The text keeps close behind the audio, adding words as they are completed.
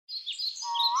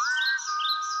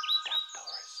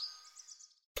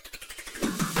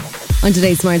On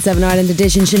today's Smart 7 Ireland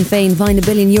edition, Sinn Fein find €1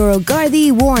 billion,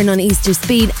 Gardai warn on Easter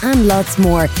speed and lots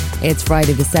more. It's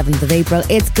Friday the 7th of April,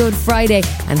 it's Good Friday,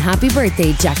 and happy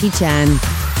birthday Jackie Chan.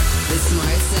 The Smart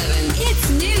 7,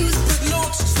 it's news, but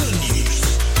not the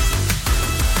news.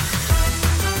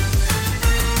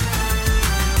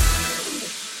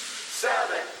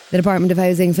 The Department of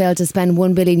Housing failed to spend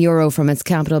 €1 billion from its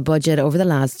capital budget over the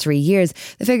last 3 years.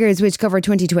 The figures, which cover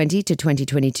 2020 to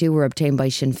 2022, were obtained by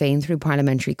Sinn Fein through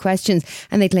parliamentary questions,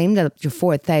 and they claimed that up to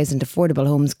 4,000 affordable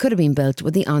homes could have been built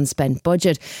with the unspent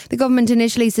budget. The government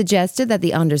initially suggested that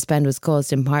the underspend was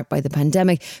caused in part by the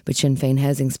pandemic, but Sinn Fein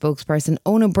housing spokesperson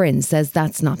Ona Bryn says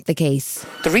that's not the case.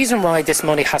 The reason why this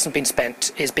money hasn't been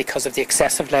spent is because of the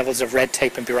excessive levels of red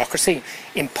tape and bureaucracy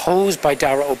imposed by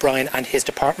Darragh O'Brien and his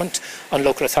department on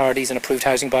local authorities and approved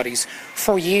housing bodies.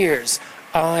 For years,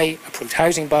 approved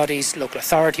housing bodies, local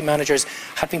authority managers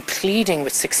have been pleading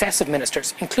with successive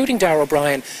ministers, including Darragh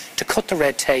O'Brien, to cut the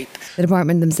red tape. The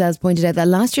department themselves pointed out that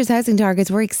last year's housing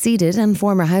targets were exceeded, and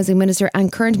former Housing Minister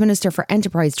and current Minister for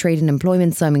Enterprise, Trade and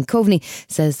Employment, Simon Coveney,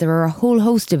 says there are a whole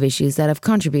host of issues that have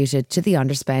contributed to the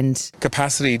underspend.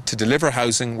 Capacity to deliver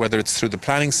housing, whether it's through the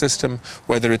planning system,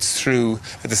 whether it's through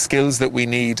the skills that we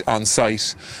need on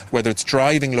site, whether it's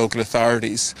driving local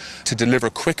authorities to deliver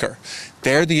quicker.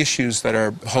 They're the issues that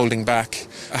are holding back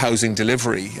housing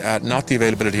delivery, not the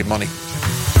availability of money.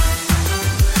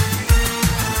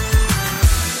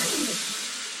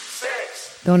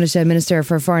 The Taoiseach Minister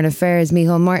for Foreign Affairs,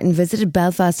 Micheál Martin, visited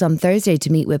Belfast on Thursday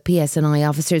to meet with PSNI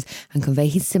officers and convey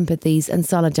his sympathies and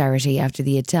solidarity after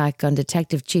the attack on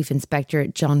Detective Chief Inspector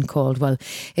John Caldwell.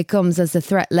 It comes as the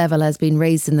threat level has been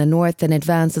raised in the north in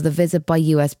advance of the visit by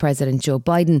US President Joe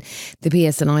Biden. The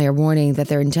PSNI are warning that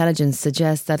their intelligence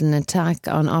suggests that an attack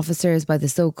on officers by the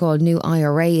so-called new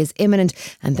IRA is imminent,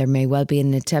 and there may well be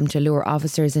an attempt to lure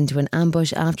officers into an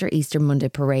ambush after Easter Monday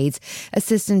parades.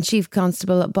 Assistant Chief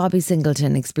Constable Bobby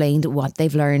Singleton explained what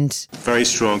they've learned. Very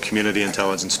strong community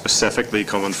intelligence specifically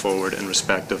coming forward in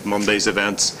respect of Monday's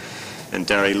events in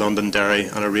Derry, London Derry,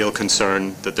 and a real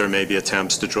concern that there may be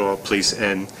attempts to draw police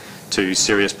in to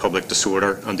serious public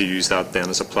disorder and to use that then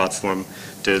as a platform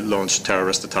to launch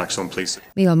terrorist attacks on police.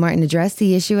 Micheál Martin addressed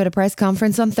the issue at a press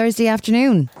conference on Thursday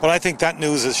afternoon. Well, I think that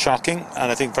news is shocking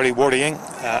and I think very worrying,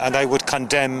 and I would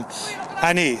condemn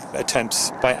any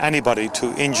attempts by anybody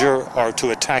to injure or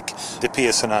to attack the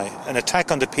PSNI. An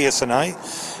attack on the PSNI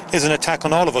is an attack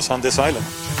on all of us on this island.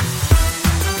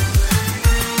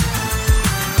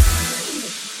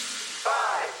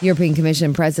 European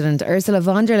Commission President Ursula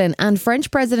von der Leyen and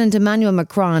French President Emmanuel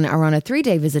Macron are on a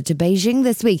 3-day visit to Beijing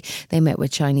this week. They met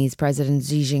with Chinese President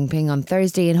Xi Jinping on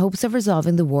Thursday in hopes of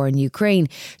resolving the war in Ukraine.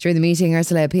 During the meeting,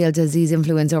 Ursula appealed to Xi's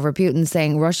influence over Putin,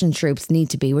 saying Russian troops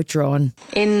need to be withdrawn.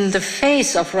 In the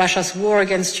face of Russia's war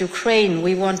against Ukraine,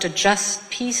 we want a just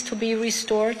peace to be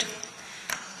restored.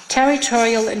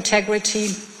 Territorial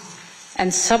integrity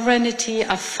and sovereignty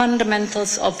are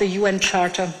fundamentals of the UN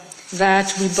Charter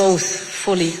that we both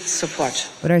fully support.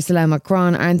 But Ursula and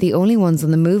Macron aren't the only ones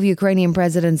on the move. Ukrainian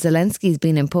President Zelensky's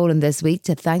been in Poland this week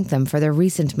to thank them for their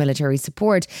recent military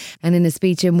support. And in a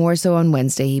speech in Warsaw on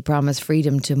Wednesday, he promised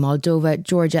freedom to Moldova,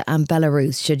 Georgia and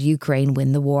Belarus should Ukraine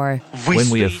win the war. When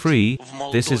we are free,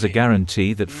 this is a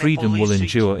guarantee that freedom will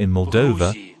endure in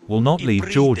Moldova, will not leave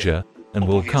Georgia, and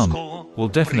will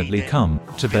definitely come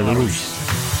to Belarus.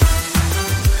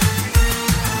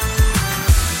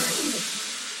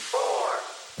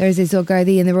 Thursday saw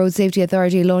Gardai and the Road Safety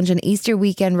Authority launch an Easter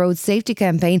weekend road safety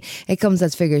campaign. It comes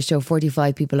as figures show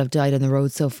 45 people have died on the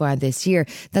road so far this year.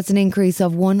 That's an increase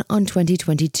of 1 on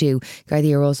 2022.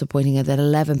 Gardai are also pointing out that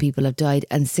 11 people have died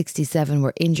and 67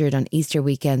 were injured on Easter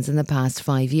weekends in the past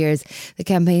 5 years. The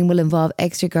campaign will involve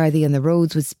extra Gardai on the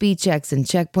roads with speed checks and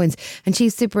checkpoints. And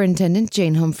Chief Superintendent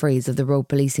Jane Humphreys of the Road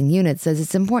Policing Unit says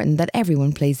it's important that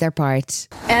everyone plays their part.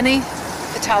 Any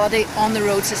fatality on the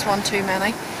roads is one too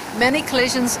many. Many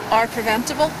collisions are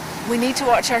preventable. We need to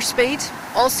watch our speed.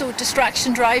 Also,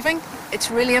 distraction driving.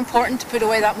 It's really important to put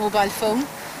away that mobile phone.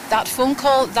 That phone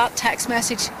call, that text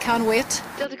message can wait.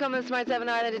 Still to come in Smart 7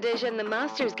 Ireland edition, the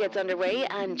Masters gets underway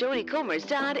and Jodie Comer's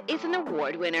dad is an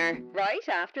award winner. Right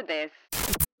after this.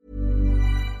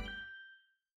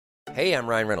 Hey, I'm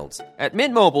Ryan Reynolds. At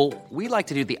Mint Mobile, we like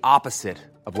to do the opposite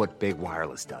of what Big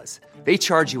Wireless does. They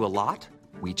charge you a lot.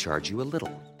 We charge you a little.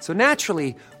 So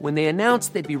naturally, when they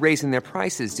announced they'd be raising their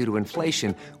prices due to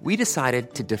inflation, we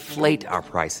decided to deflate our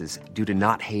prices due to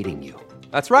not hating you.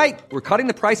 That's right. We're cutting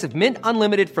the price of Mint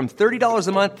Unlimited from $30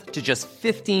 a month to just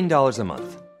 $15 a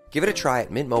month. Give it a try at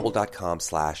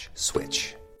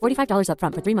mintmobile.com/switch. $45 up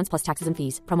front for 3 months plus taxes and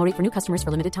fees. Promo rate for new customers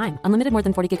for limited time. Unlimited more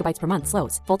than 40 gigabytes per month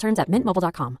slows. Full terms at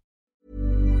mintmobile.com.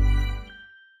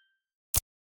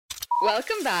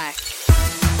 Welcome back.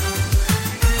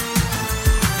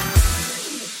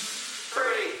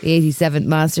 The 87th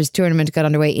Masters tournament got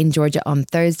underway in Georgia on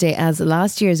Thursday as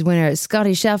last year's winner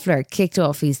Scottie Scheffler kicked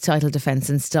off his title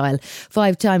defence in style.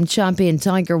 Five-time champion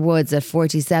Tiger Woods at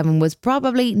 47 was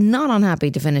probably not unhappy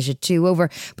to finish at 2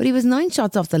 over, but he was 9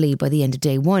 shots off the lead by the end of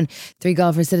day one. 3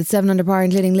 golfers sit at 7 under par,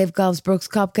 including Liv Golf's Brooks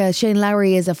Koepka. Shane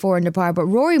Lowry is a 4 under par, but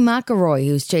Rory McIlroy,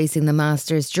 who's chasing the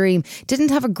Masters dream, didn't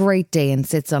have a great day and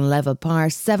sits on level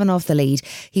par, 7 off the lead.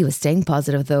 He was staying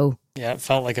positive though. Yeah, it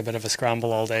felt like a bit of a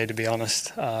scramble all day, to be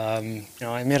honest. I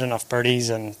made enough birdies,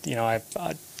 and I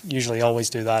usually always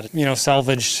do that.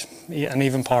 Salvaged an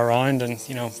even par round, and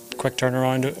quick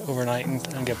turnaround overnight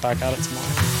and get back at it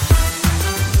tomorrow.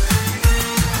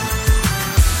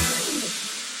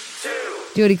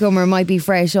 Jodie Comer might be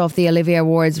fresh off the Olivia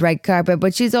Awards red carpet,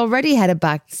 but she's already headed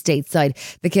back stateside.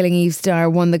 The Killing Eve star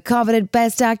won the coveted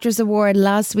Best Actress award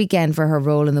last weekend for her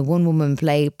role in the one-woman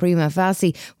play Prima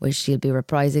Facie, which she'll be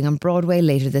reprising on Broadway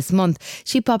later this month.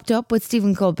 She popped up with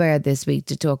Stephen Colbert this week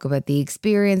to talk about the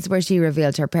experience, where she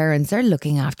revealed her parents are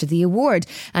looking after the award,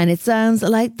 and it sounds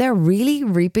like they're really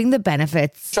reaping the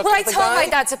benefits. Well, I told my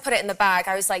dad to put it in the bag.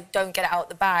 I was like, don't get it out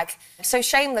the bag. So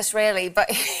shameless, really,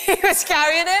 but he was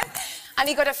carrying it. And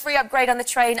he got a free upgrade on the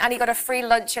train, and he got a free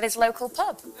lunch at his local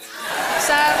pub. So,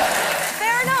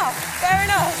 fair enough.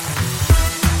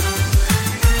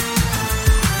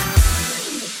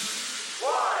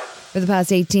 For the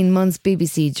past 18 months,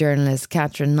 BBC journalist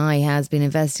Catherine Nye has been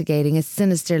investigating a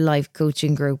sinister life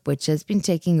coaching group which has been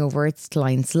taking over its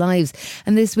clients' lives.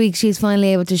 And this week she's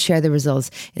finally able to share the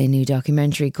results in a new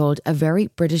documentary called A Very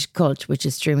British Cult, which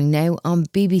is streaming now on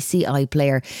BBC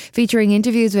iPlayer. Featuring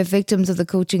interviews with victims of the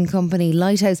coaching company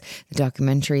Lighthouse, the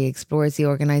documentary explores the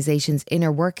organisation's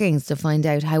inner workings to find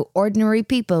out how ordinary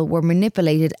people were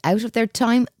manipulated out of their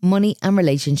time, money and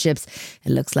relationships.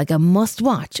 It looks like a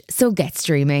must-watch, so get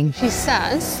streaming. She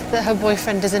says that her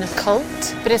boyfriend is in a cult,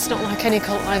 but it's not like any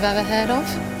cult I've ever heard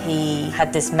of. He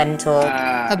had this mentor.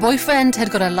 Her boyfriend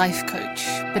had got a life coach,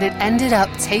 but it ended up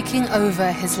taking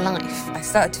over his life. I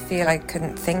started to feel I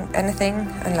couldn't think anything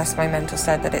unless my mentor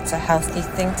said that it's a healthy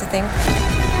thing to think.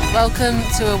 Welcome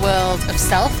to a world of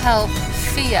self-help,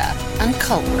 fear and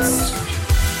cults.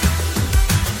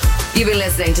 You've been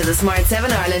listening to the Smart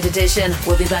 7 Ireland edition.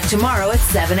 We'll be back tomorrow at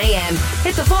 7 a.m.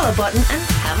 Hit the follow button and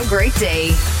have a great day.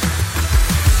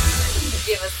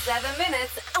 Give us 7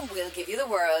 minutes and we'll give you the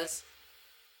world.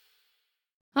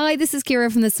 Hi, this is Ciara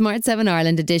from the Smart 7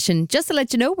 Ireland edition. Just to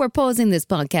let you know, we're pausing this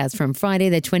podcast from Friday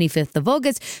the 25th of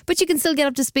August, but you can still get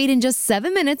up to speed in just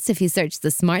 7 minutes if you search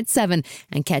the Smart 7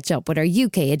 and catch up with our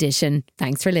UK edition.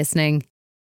 Thanks for listening.